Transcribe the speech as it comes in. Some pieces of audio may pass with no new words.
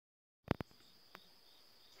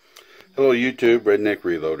Hello YouTube, Redneck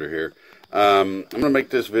Reloader here. I'm going to make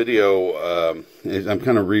this video, I'm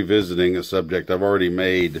kind of revisiting a subject I've already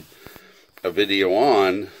made a video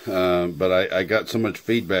on, but I got so much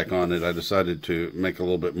feedback on it, I decided to make a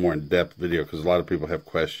little bit more in-depth video because a lot of people have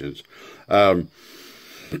questions. I'm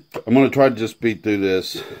going to try to just speed through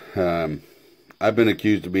this. I've been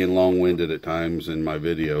accused of being long-winded at times in my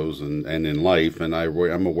videos and in life, and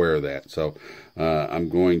I'm aware of that. So I'm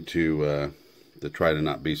going to try to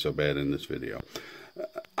not be so bad in this video.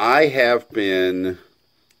 I have been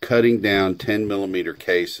cutting down 10mm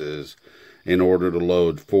cases in order to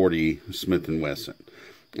load 40 Smith & Wesson.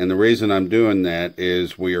 And the reason I'm doing that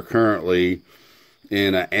is we are currently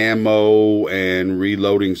in an ammo and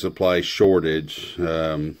reloading supply shortage,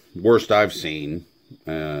 worst I've seen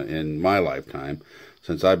in my lifetime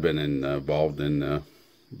since I've been involved in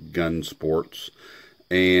gun sports.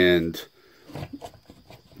 And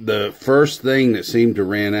the first thing that seemed to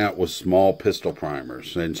ran out was small pistol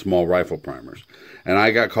primers and small rifle primers. And I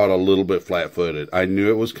got caught a little bit flat-footed. I knew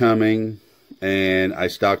it was coming, and I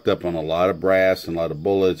stocked up on a lot of brass and a lot of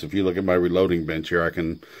bullets. If you look at my reloading bench here, I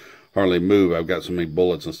can hardly move. I've got so many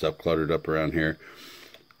bullets and stuff cluttered up around here.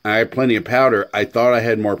 I had plenty of powder. I thought I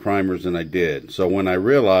had more primers than I did. So when I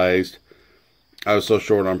realized I was so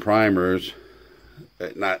short on primers,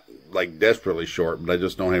 not like desperately short, but I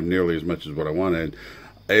just don't have nearly as much as what I wanted,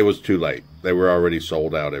 it was too late. They were already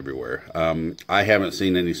sold out everywhere. I haven't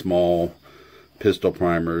seen any small pistol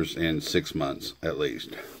primers in 6 months at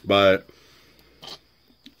least. But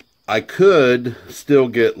I could still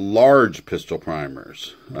get large pistol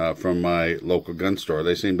primers from my local gun store.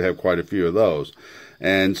 They seem to have quite a few of those.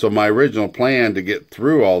 And so my original plan to get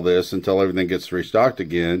through all this until everything gets restocked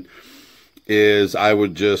again is I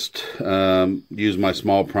would just use my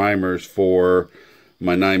small primers for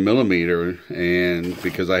my 9mm, and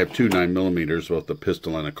because I have two 9mm, both a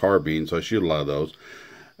pistol and a carbine, so I shoot a lot of those.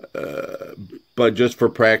 But just for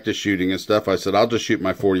practice shooting and stuff, I said I'll just shoot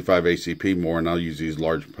my 45 ACP more, and I'll use these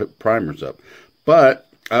large primers up. But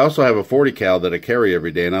I also have a 40 cal that I carry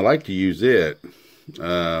every day, and I like to use it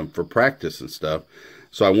for practice and stuff.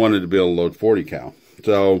 So I wanted to be able to load 40 cal.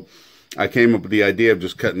 So I came up with the idea of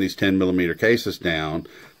just cutting these 10mm cases down.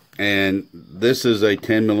 And this is a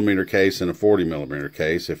 10mm case and a 40mm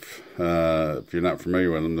case. If you're not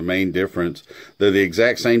familiar with them, the main difference, they're the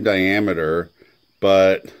exact same diameter,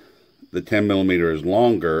 but the 10mm is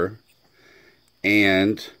longer,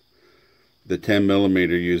 and the 10mm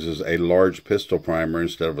uses a large pistol primer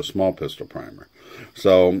instead of a small pistol primer.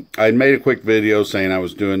 So I made a quick video saying I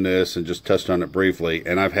was doing this and just touched on it briefly,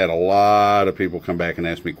 and I've had a lot of people come back and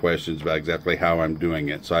ask me questions about exactly how I'm doing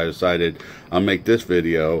it. So I decided I'll make this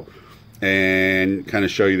video and kind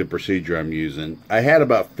of show you the procedure I'm using. I had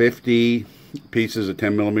about 50 pieces of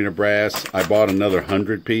 10mm brass. I bought another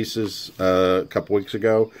 100 pieces a couple weeks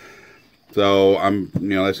ago. So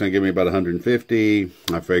that's going to give me about 150.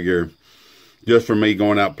 I figure just for me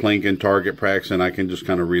going out plinking, target practicing, I can just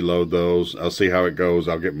kind of reload those. I'll see how it goes.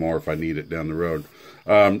 I'll get more if I need it down the road.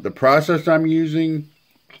 The process I'm using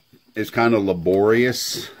is kind of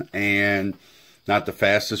laborious and not the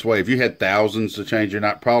fastest way. If you had thousands to change, you're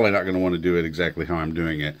probably not going to want to do it exactly how I'm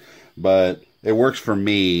doing it. But it works for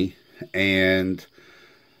me, and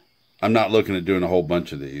I'm not looking at doing a whole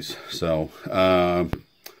bunch of these. So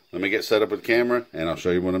let me get set up with the camera, and I'll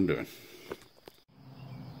show you what I'm doing.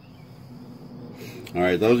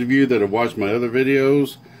 Alright, those of you that have watched my other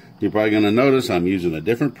videos, you're probably going to notice I'm using a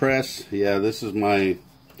different press. Yeah, this is my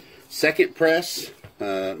second press, my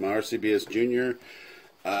RCBS Junior.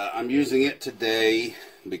 I'm using it today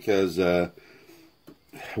because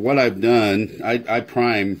what I've done, I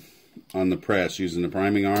prime on the press using the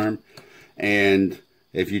priming arm. And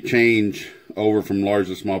if you change over from large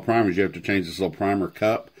to small primers, you have to change this little primer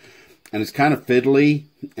cup. And it's kind of fiddly,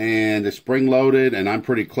 and it's spring-loaded, and I'm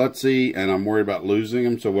pretty klutzy, and I'm worried about losing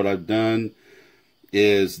them. So what I've done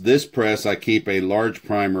is this press, I keep a large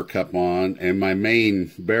primer cup on, and my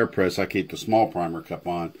main bear press, I keep the small primer cup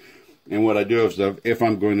on. And what I do is if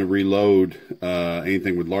I'm going to reload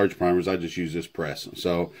anything with large primers, I just use this press.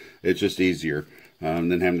 So it's just easier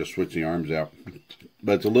than having to switch the arms out.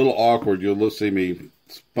 But it's a little awkward. You'll see me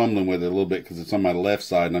fumbling with it a little bit because it's on my left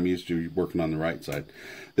side, and I'm used to working on the right side.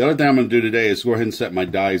 The other thing I'm going to do today is go ahead and set my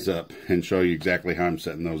dies up and show you exactly how I'm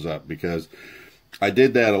setting those up, because I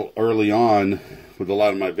did that early on with a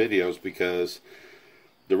lot of my videos, because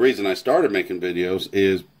the reason I started making videos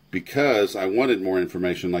is because I wanted more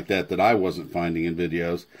information like that I wasn't finding in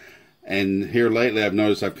videos. And here lately I've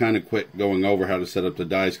noticed I've kind of quit going over how to set up the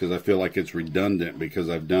dies because I feel like it's redundant because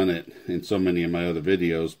I've done it in so many of my other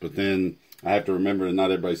videos. But then I have to remember that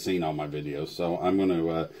not everybody's seen all my videos. So I'm going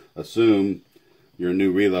to assume you're a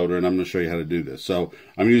new reloader, and I'm going to show you how to do this. So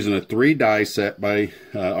I'm using a 3-die set by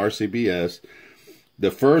RCBS.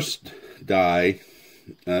 The first die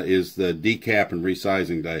is the decap and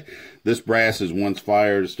resizing die. This brass is once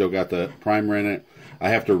fired, it's still got the primer in it. I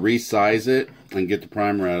have to resize it and get the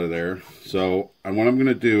primer out of there. So what I'm going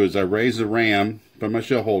to do is I raise the ram, put my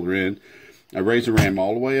shell holder in, I raise the ram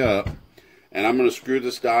all the way up, and I'm going to screw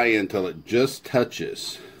this die in until it just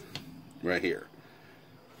touches right here.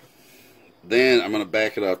 Then I'm going to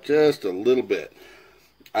back it off just a little bit.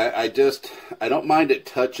 I don't mind it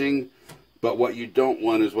touching, but what you don't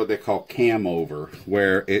want is what they call cam over,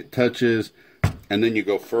 where it touches and then you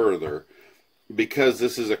go further. Because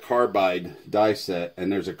this is a carbide die set and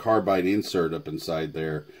there's a carbide insert up inside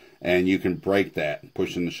there, and you can break that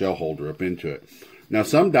pushing the shell holder up into it. Now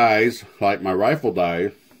some dies, like my rifle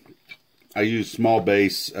die, I use small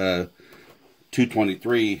base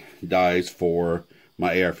 223 dies for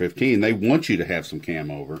my AR-15. They want you to have some cam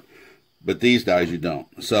over, but these dies you don't.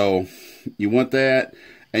 So you want that,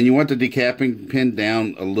 and you want the decapping pin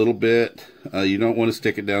down a little bit. You don't want to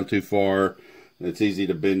stick it down too far. It's easy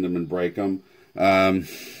to bend them and break them.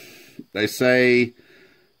 They say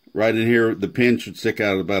right in here the pin should stick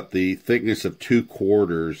out about the thickness of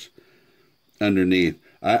 2/4 underneath.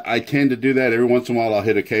 I tend to do that every once in a while. I'll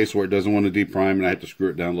hit a case where it doesn't want to deprime, and I have to screw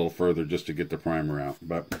it down a little further just to get the primer out.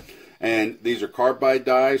 And these are carbide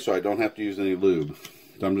die, so I don't have to use any lube.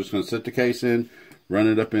 So I'm just going to set the case in, run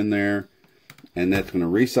it up in there, and that's going to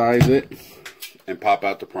resize it and pop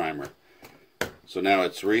out the primer. So now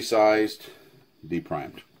it's resized,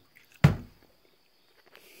 deprimed.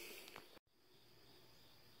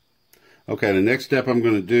 Okay, the next step I'm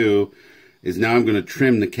going to do is now I'm going to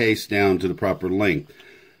trim the case down to the proper length.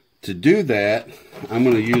 To do that, I'm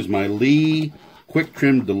going to use my Lee Quick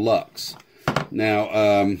Trim Deluxe.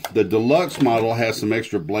 Now, the Deluxe model has some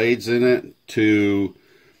extra blades in it to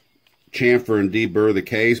chamfer and deburr the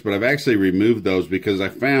case, but I've actually removed those because I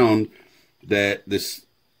found that this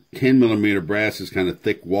 10mm brass is kind of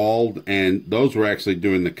thick-walled, and those were actually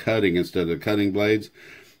doing the cutting instead of the cutting blades.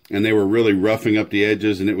 And they were really roughing up the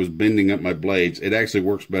edges, and it was bending up my blades. It actually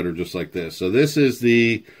works better just like this. So this is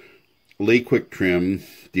the Lee Quick Trim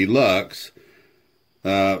Deluxe.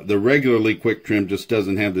 The regular Lee Quick Trim just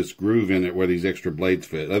doesn't have this groove in it where these extra blades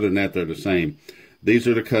fit. Other than that, they're the same. These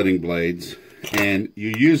are the cutting blades, and you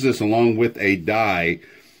use this along with a die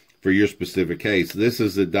for your specific case. This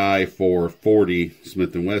is the die for 40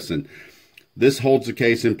 Smith & Wesson. This holds the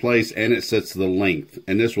case in place, and it sets the length,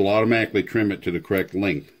 and this will automatically trim it to the correct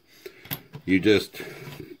length. You just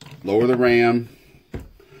lower the ram,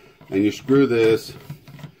 and you screw this.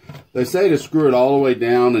 They say to screw it all the way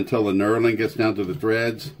down until the knurling gets down to the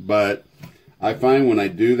threads, but I find when I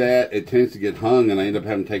do that, it tends to get hung, and I end up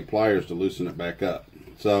having to take pliers to loosen it back up.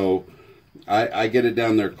 So I get it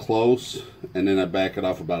down there close, and then I back it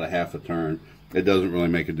off about a half a turn. It doesn't really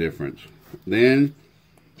make a difference. Then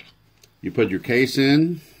you put your case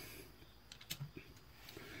in,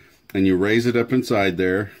 and you raise it up inside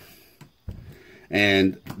there.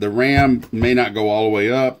 And the ram may not go all the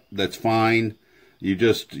way up. That's fine.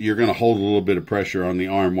 You're going to hold a little bit of pressure on the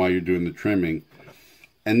arm while you're doing the trimming.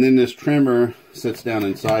 And then this trimmer sits down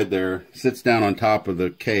inside there, sits down on top of the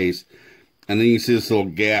case. And then you see this little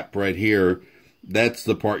gap right here. That's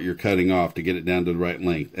the part you're cutting off to get it down to the right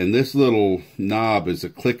length. And this little knob is a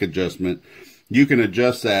click adjustment. You can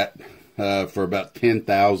adjust that for about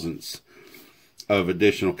 10/1000ths of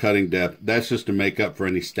additional cutting depth. That's just to make up for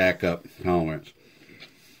any stack up tolerance.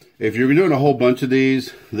 If you're doing a whole bunch of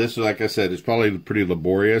these, this, like I said, is probably pretty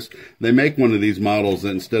laborious. They make one of these models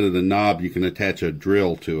that instead of the knob, you can attach a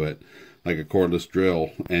drill to it, like a cordless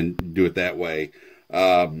drill, and do it that way.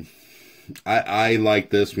 I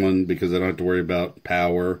like this one because I don't have to worry about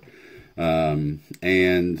power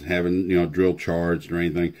and having, drill charged or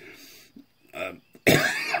anything.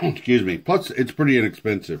 Excuse me. Plus, it's pretty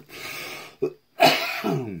inexpensive.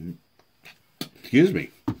 Excuse me.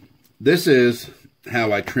 This is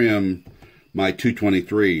how I trim my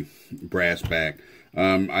 223 brass back.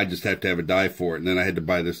 I just have to have a die for it, and then I had to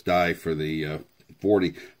buy this die for the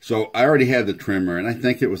 40. So I already had the trimmer, and I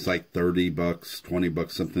think it was like $30,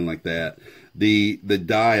 $20, something like that. The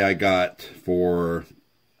die I got for,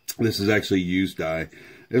 this is actually used die.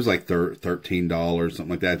 It was like $13, something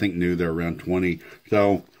like that. I think new they're around $20.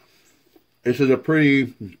 So this is a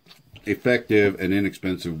pretty effective and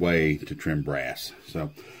inexpensive way to trim brass.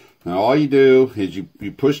 So now all you do is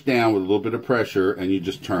you push down with a little bit of pressure, and you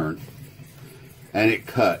just turn. And it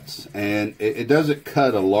cuts. And it doesn't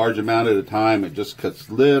cut a large amount at a time. It just cuts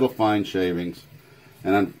little fine shavings.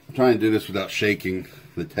 And I'm trying to do this without shaking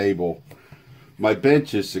the table. My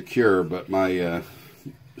bench is secure, but my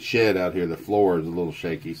shed out here, the floor is a little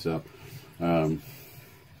shaky, so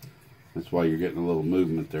that's why you're getting a little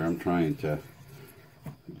movement there. I'm trying to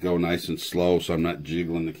go nice and slow so I'm not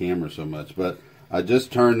jiggling the camera so much. But I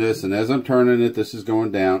just turned this, and as I'm turning it, this is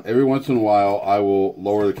going down. Every once in a while, I will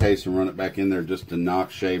lower the case and run it back in there just to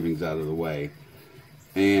knock shavings out of the way.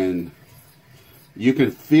 And you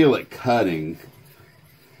can feel it cutting,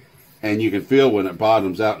 and you can feel when it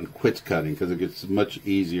bottoms out and quits cutting because it gets much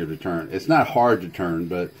easier to turn. It's not hard to turn,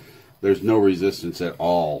 but there's no resistance at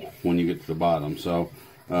all when you get to the bottom. So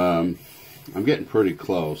I'm getting pretty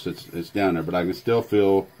close. It's down there, but I can still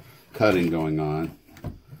feel cutting going on.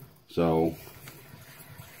 So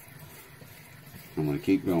I'm going to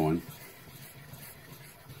keep going.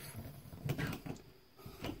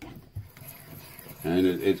 And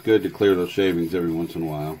it's good to clear those shavings every once in a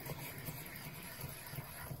while.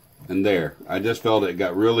 And there, I just felt it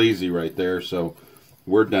got real easy right there, so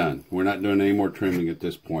we're done. We're not doing any more trimming at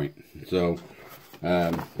this point. So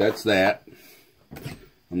that's that.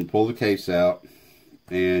 I'm going to pull the case out,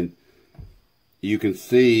 and you can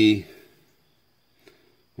see,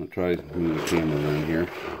 I'll try to move the camera around here.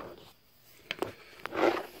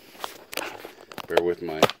 Bear with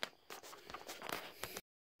my...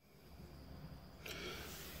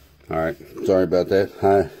 Alright, sorry about that.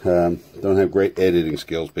 I don't have great editing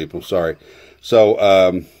skills, people. Sorry.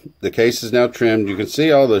 So, the case is now trimmed. You can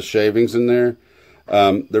see all the shavings in there.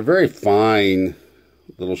 They're very fine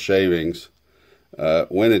little shavings.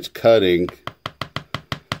 When it's cutting,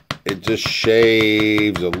 it just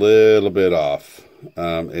shaves a little bit off.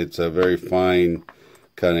 It's a very fine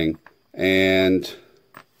cutting. And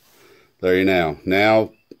there you go.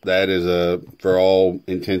 Now, that is for all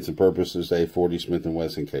intents and purposes, a 40 Smith &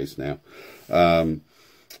 Wesson case now.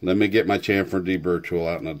 Let me get my chamfer and deburr tool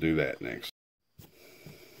out, and I'll do that next.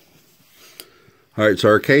 All right, so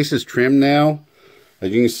our case is trimmed now.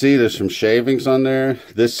 As you can see, there's some shavings on there.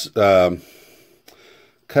 This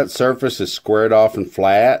cut surface is squared off and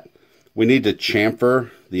flat. We need to chamfer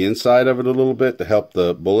the inside of it a little bit to help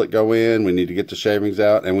the bullet go in. We need to get the shavings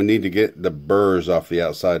out, and we need to get the burrs off the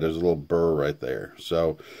outside. There's a little burr right there.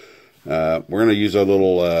 So we're going to use our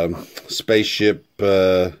little spaceship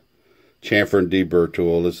chamfer and deburr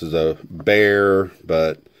tool. This is a Bear,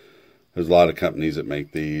 but there's a lot of companies that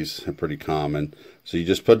make these. They're pretty common. So you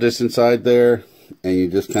just put this inside there, and you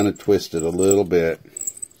just kind of twist it a little bit,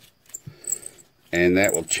 and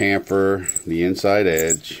that will chamfer the inside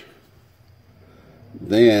edge.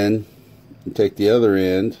 Then you take the other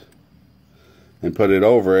end and put it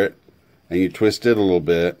over it, and you twist it a little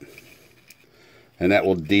bit, and that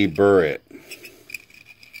will deburr it.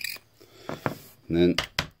 And then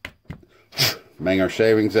bang our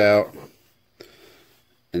shavings out,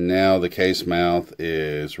 and now the case mouth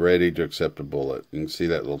is ready to accept a bullet. You can see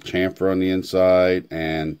that little chamfer on the inside,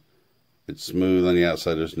 and it's smooth on the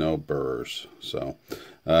outside. There's no burrs. So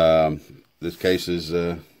this case is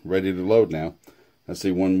ready to load now. I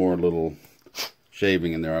see one more little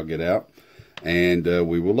shaving in there I'll get out, and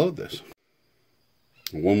we will load this.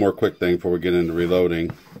 One more quick thing before we get into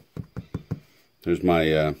reloading. There's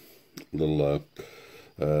my little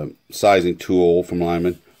sizing tool from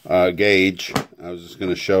Lyman. Gauge. I was just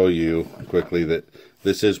going to show you quickly that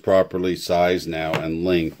this is properly sized now and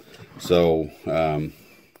length. So you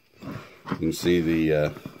can see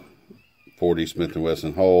the 40 Smith &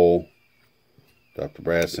 Wesson hole. Drop the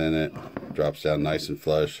brass in it, drops down nice and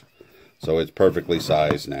flush. So it's perfectly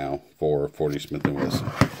sized now for 40 Smith &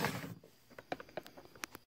 Wesson.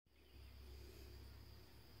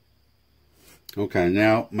 Okay,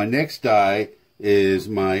 now my next die is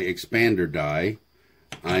my expander die.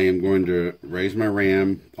 I am going to raise my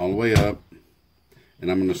ram all the way up,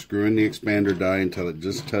 and I'm going to screw in the expander die until it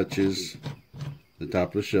just touches the top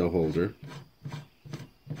of the shell holder.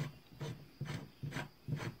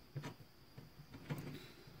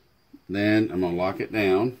 Then I'm going to lock it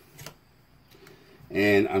down,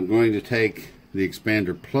 and I'm going to take the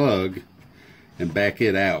expander plug and back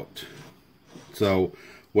it out. So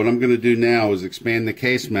what I'm going to do now is expand the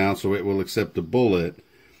case mount so it will accept the bullet,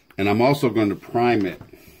 and I'm also going to prime it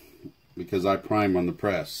because I prime on the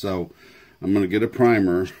press. So I'm going to get a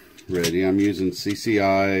primer ready. I'm using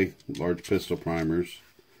CCI large pistol primers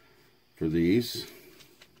for these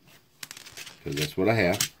because that's what I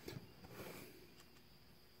have.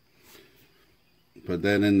 Put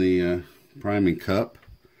that in the priming cup.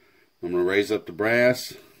 I'm going to raise up the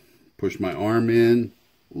brass, push my arm in,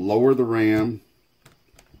 lower the ram,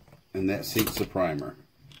 and that seats the primer.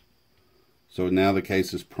 So now the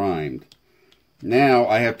case is primed. Now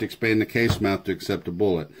I have to expand the case mouth to accept a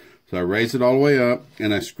bullet. So I raise it all the way up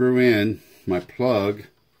and I screw in my plug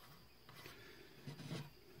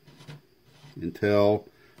until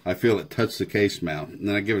I feel it touch the case mount. And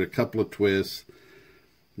then I give it a couple of twists.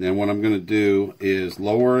 Then what I'm going to do is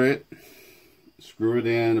lower it, screw it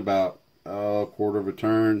in about a quarter of a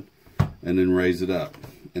turn, and then raise it up.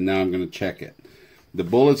 And now I'm going to check it. The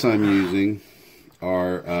bullets I'm using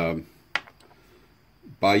are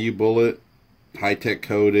Bayou Bullet, high-tech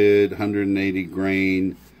coated, 180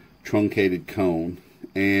 grain, truncated cone.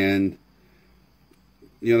 And,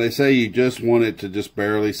 you know, they say you just want it to just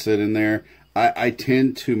barely sit in there. I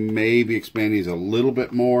tend to maybe expand these a little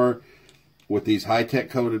bit more with these high-tech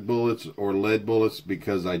coated bullets or lead bullets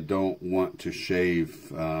because I don't want to shave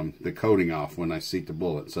the coating off when I seat the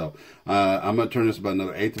bullet. So I'm going to turn this about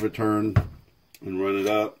another 1/8 of a turn and run it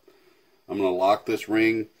up. I'm going to lock this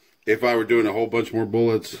ring. If I were doing a whole bunch more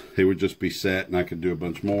bullets, it would just be set and I could do a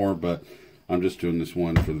bunch more, but I'm just doing this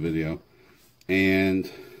one for the video.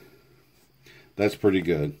 And that's pretty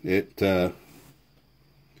good. It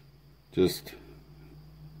just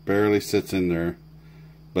barely sits in there,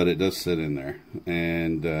 but it does sit in there.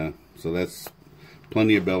 And so that's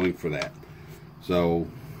plenty of belling for that. So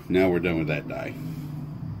now we're done with that die.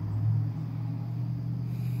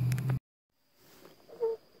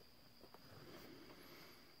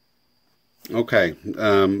 Okay,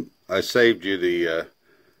 I saved you the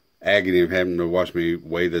agony of having to watch me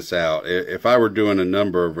weigh this out. If I were doing a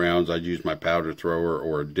number of rounds, I'd use my powder thrower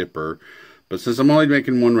or a dipper. But since I'm only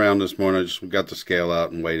making one round this morning, I just got the scale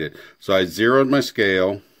out and weighed it. So I zeroed my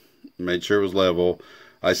scale, made sure it was level.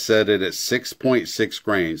 I set it at 6.6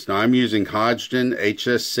 grains. Now I'm using Hodgdon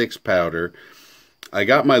HS6 powder. I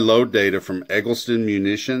got my load data from Eggleston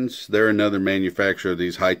Munitions. They're another manufacturer of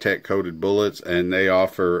these high-tech coated bullets, and they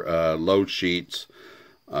offer load sheets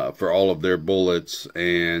for all of their bullets,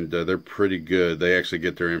 and they're pretty good. They actually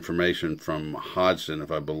get their information from Hodgdon,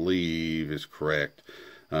 if I believe is correct.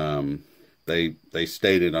 They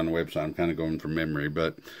stated on the website. I'm kind of going from memory,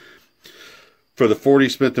 but for the 40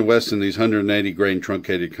 Smith & Wesson, these 180 grain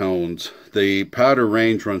truncated cones, the powder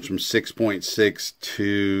range runs from 6.6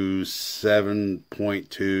 to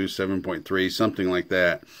 7.2, 7.3, something like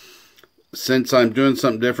that. Since I'm doing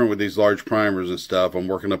something different with these large primers and stuff, I'm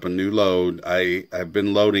working up a new load. I've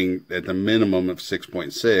been loading at the minimum of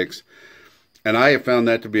 6.6, and I have found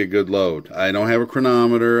that to be a good load. I don't have a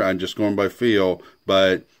chronometer. I'm just going by feel,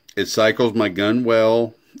 but it cycles my gun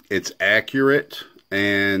well. It's accurate,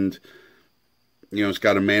 and you know, it's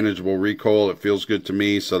got a manageable recoil. It feels good to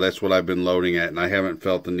me, so that's what I've been loading at, and I haven't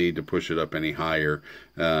felt the need to push it up any higher.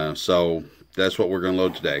 So that's what we're going to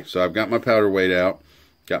load today. So I've got my powder weight out,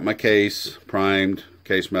 got my case primed,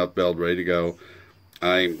 case mouth belled, ready to go.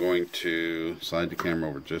 I'm going to slide the camera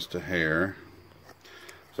over just a hair.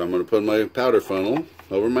 So I'm going to put my powder funnel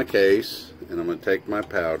over my case, and I'm going to take my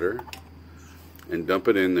powder and dump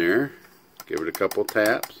it in there, give it a couple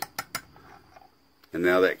taps, and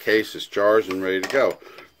now that case is charged and ready to go.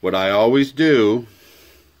 What I always do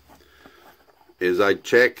is I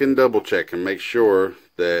check and double check and make sure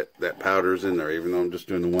that that powder is in there. Even though I'm just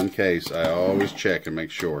doing the one case, I always check and make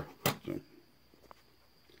sure. So.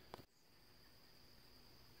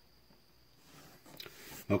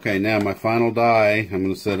 Okay, now my final die I'm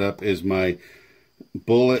going to set up is my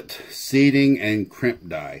bullet seating and crimp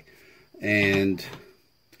die. And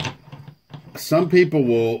some people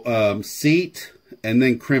will seat and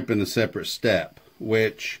then crimp in a separate step,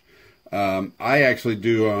 which I actually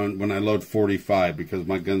do on when I load 45 because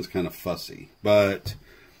my gun's kind of fussy. But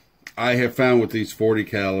I have found with these 40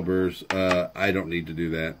 calibers, I don't need to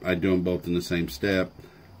do that. I do them both in the same step,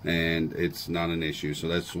 and it's not an issue. So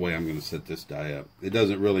that's the way I'm going to set this die up. It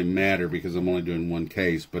doesn't really matter because I'm only doing one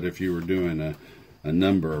case, but if you were doing a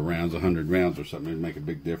number of rounds, 100 rounds or something, it'd make a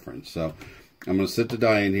big difference. So I'm going to set the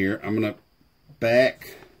die in here. I'm going to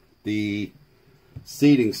back the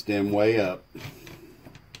seating stem way up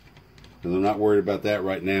because I'm not worried about that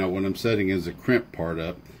right now. What I'm setting is the crimp part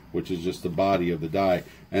up, which is just the body of the die,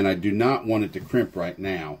 and I do not want it to crimp right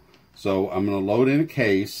now. So I'm going to load in a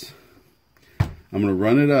case. I'm going to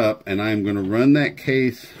run it up, and I'm going to run that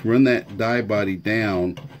case, run that die body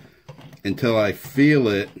down until I feel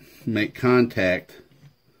it make contact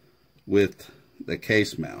with the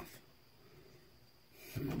case mouth.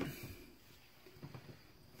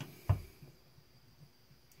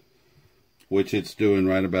 Which it's doing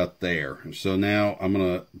right about there. So now I'm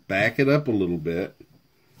going to back it up a little bit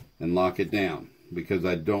and lock it down because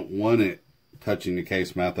I don't want it touching the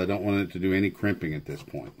case mouth. I don't want it to do any crimping at this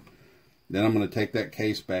point. Then I'm going to take that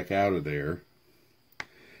case back out of there,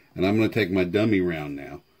 and I'm going to take my dummy round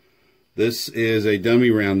now. This is a dummy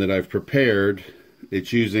round that I've prepared.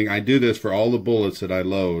 It's using, I do this for all the bullets that I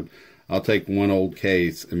load. I'll take one old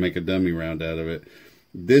case and make a dummy round out of it.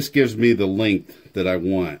 This gives me the length that I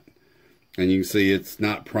want. And you can see it's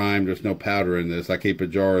not primed. There's no powder in this. I keep a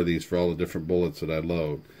jar of these for all the different bullets that I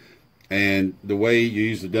load. And the way you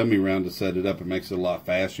use the dummy round to set it up, it makes it a lot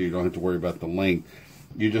faster. You don't have to worry about the length.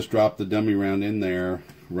 You just drop the dummy round in there,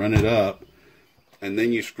 run it up, and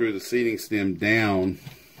then you screw the seating stem down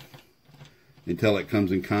until it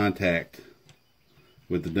comes in contact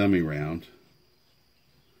with the dummy round.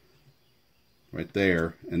 Right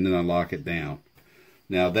there. And then I lock it down.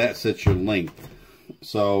 Now that sets your length.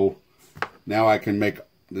 So now I can make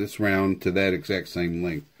this round to that exact same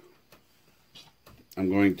length. I'm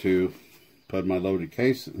going to put my loaded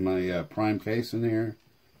case, my prime case in here,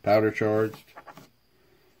 powder charged.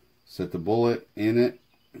 Set the bullet in it.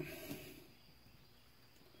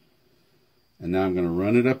 And now I'm going to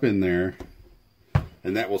run it up in there.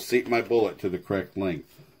 And that will seat my bullet to the correct length.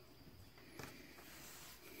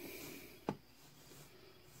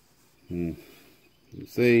 You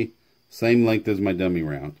see, same length as my dummy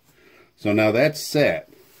round. So now that's set.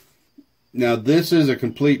 Now this is a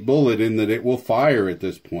complete bullet in that it will fire at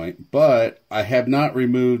this point, but I have not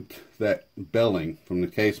removed that belling from the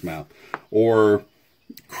case mount or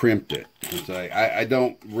crimped it. I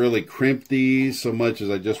don't really crimp these so much as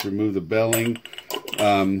I just remove the belling.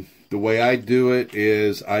 The way I do it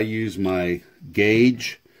is I use my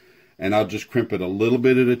gauge and I'll just crimp it a little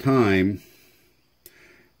bit at a time.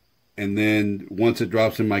 And then once it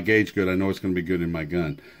drops in my gauge good, I know it's going to be good in my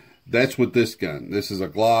gun. That's with this gun. This is a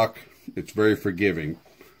Glock. It's very forgiving.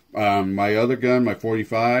 My other gun, my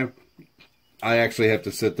 45, I actually have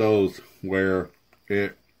to set those where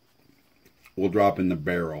it will drop in the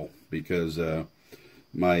barrel because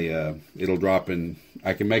it'll drop in.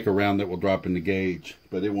 I can make a round that will drop in the gauge,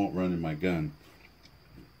 but it won't run in my gun.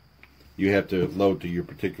 You have to load to your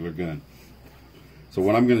particular gun. So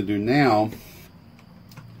what I'm going to do now,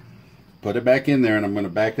 put it back in there, and I'm going to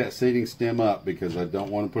back that seating stem up because I don't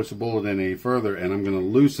want to push the bullet in any further, and I'm going to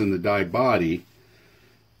loosen the die body.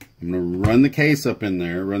 I'm going to run the case up in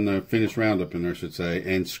there, run the finished round up in there, I should say,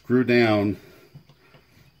 and screw down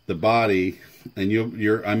the body. And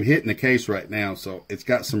I'm hitting the case right now, so it's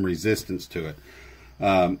got some resistance to it.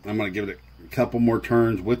 I'm going to give it a couple more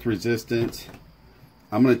turns with resistance.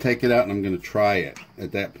 I'm going to take it out and I'm going to try it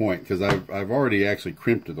at that point because I've already actually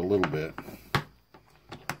crimped it a little bit.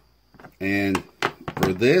 And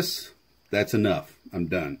for this, that's enough. I'm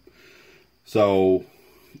done. So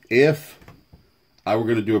if I were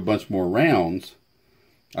going to do a bunch more rounds,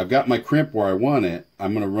 I've got my crimp where I want it.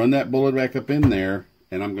 I'm going to run that bullet back up in there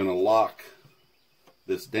and I'm going to lock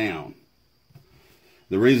this down.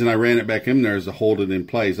 The reason I ran it back in there is to hold it in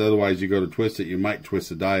place. Otherwise, you go to twist it, you might twist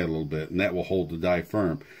the die a little bit, and that will hold the die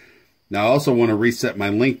firm. Now, I also want to reset my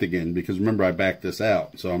length again, because remember, I backed this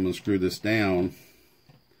out. So I'm going to screw this down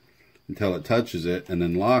until it touches it, and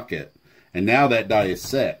then lock it. And now that die is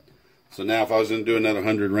set. So now if I was going to do another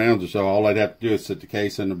 100 rounds or so, all I'd have to do is set the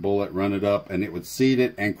case in the bullet, run it up, and it would seat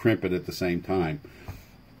it and crimp it at the same time.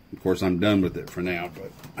 Of course, I'm done with it for now,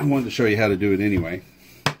 but I wanted to show you how to do it anyway.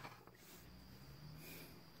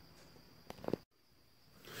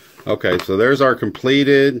 Okay, so there's our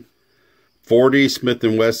completed 40 Smith &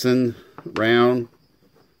 Wesson round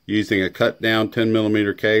using a cut down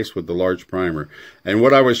 10mm case with the large primer. And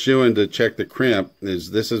what I was doing to check the crimp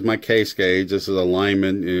is this is my case gauge. This is a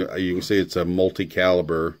Lyman. You can see it's a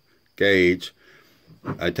multi-caliber gauge.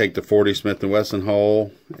 I take the 40 Smith & Wesson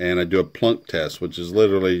hole and I do a plunk test, which is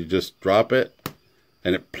literally you just drop it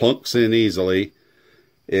and it plunks in easily.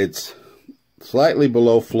 It's slightly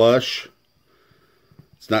below flush.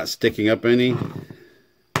 It's not sticking up any,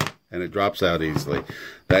 and it drops out easily.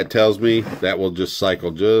 That tells me that will just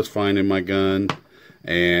cycle just fine in my gun,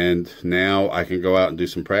 and now I can go out and do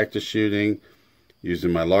some practice shooting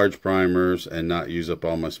using my large primers and not use up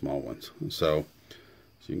all my small ones. So,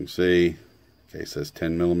 as you can see, the case says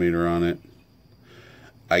 10mm on it.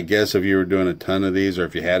 I guess if you were doing a ton of these, or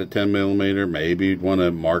if you had a 10mm, maybe you'd want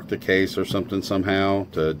to mark the case or something somehow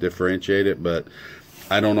to differentiate it, but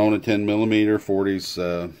I don't own a 10mm. 40's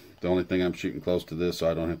the only thing I'm shooting close to this,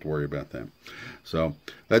 so I don't have to worry about that. So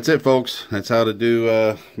that's it, folks. That's how to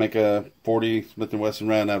do make a 40 Smith & Wesson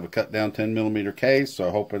round out of a cut down 10mm case. So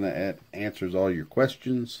I'm hoping that answers all your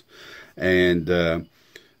questions. And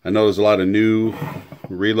I know there's a lot of new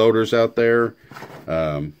reloaders out there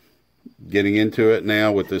getting into it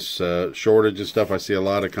now with this shortage and stuff. I see a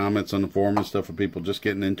lot of comments on the forum and stuff of people just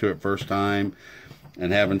getting into it first time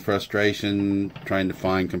and having frustration trying to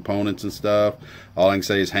find components and stuff. All I can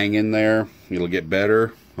say is hang in there. It'll get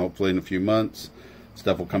better. hopefully in a few months,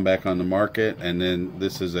 stuff will come back on the market. And then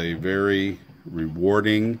this is a very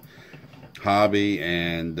rewarding hobby,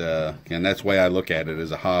 and that's the way I look at it,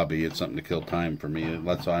 as a hobby. It's something to kill time for me.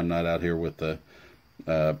 That's why I'm not out here with the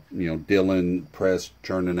Dillon press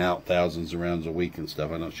churning out thousands of rounds a week and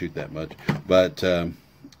stuff. I don't shoot that much, but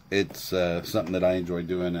it's something that I enjoy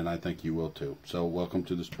doing, and I think you will too. So welcome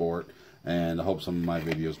to the sport, and I hope some of my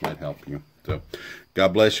videos might help you. So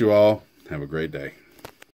God bless you all. Have a great day.